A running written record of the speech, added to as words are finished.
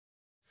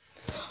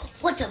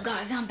What's up,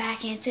 guys? I'm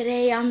back, and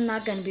today I'm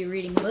not gonna be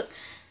reading a book.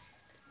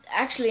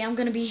 Actually, I'm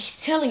gonna be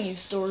telling you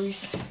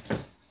stories.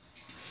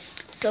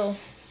 So,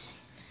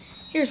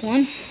 here's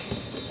one.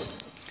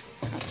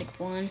 I'll pick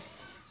one.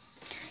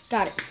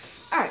 Got it.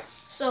 Alright,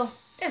 so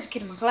there's a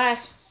kid in my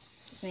class.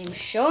 His name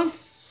is Sean.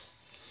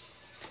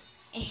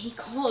 And he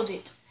called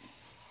it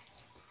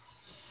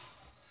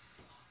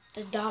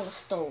the Dollar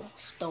Store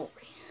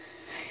Story.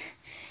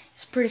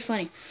 It's pretty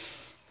funny.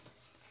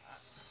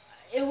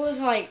 It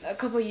was like a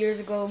couple years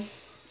ago,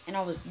 and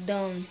I was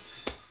dumb,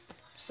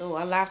 so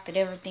I laughed at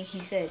everything he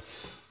said.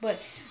 But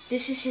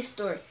this is his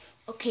story.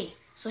 Okay,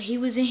 so he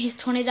was in his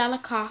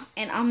 $20 car,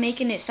 and I'm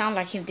making it sound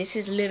like him. This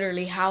is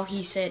literally how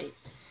he said it.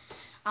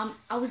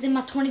 I was in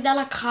my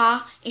 $20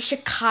 car in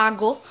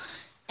Chicago,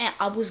 and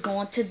I was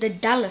going to the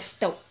dollar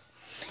store.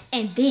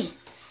 And then,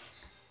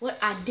 what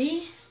I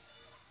did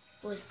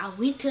was I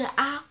went to the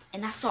aisle,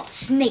 and I saw a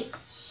snake.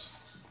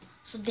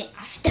 So then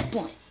I stepped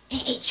on it,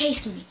 and it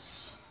chased me.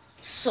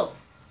 So,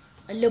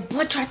 a little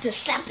boy tried to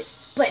slap it,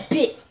 but it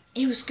bit.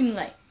 And he was screaming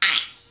like,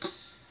 ah.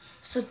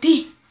 So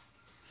then,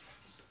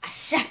 I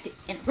slapped it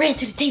and ran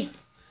to the table.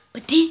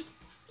 But then,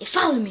 it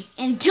followed me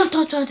and it jumped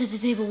onto the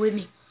table with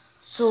me.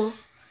 So,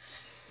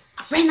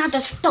 I ran out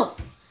the store.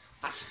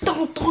 I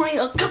stomped on it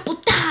a couple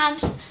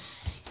times.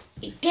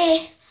 And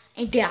then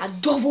I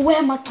drove away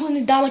in my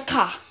 $20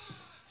 car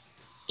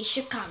in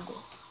Chicago.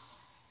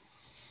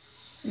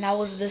 And that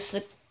was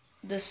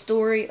the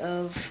story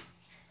of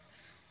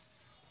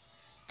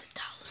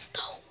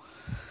store.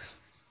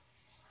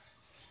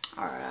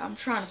 Alright, I'm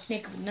trying to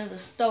think of another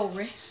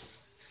story.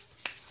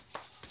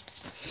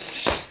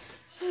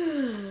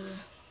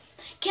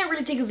 Can't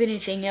really think of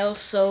anything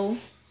else, so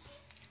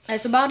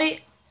that's about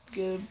it.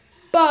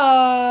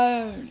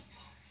 Goodbye.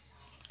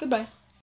 Goodbye.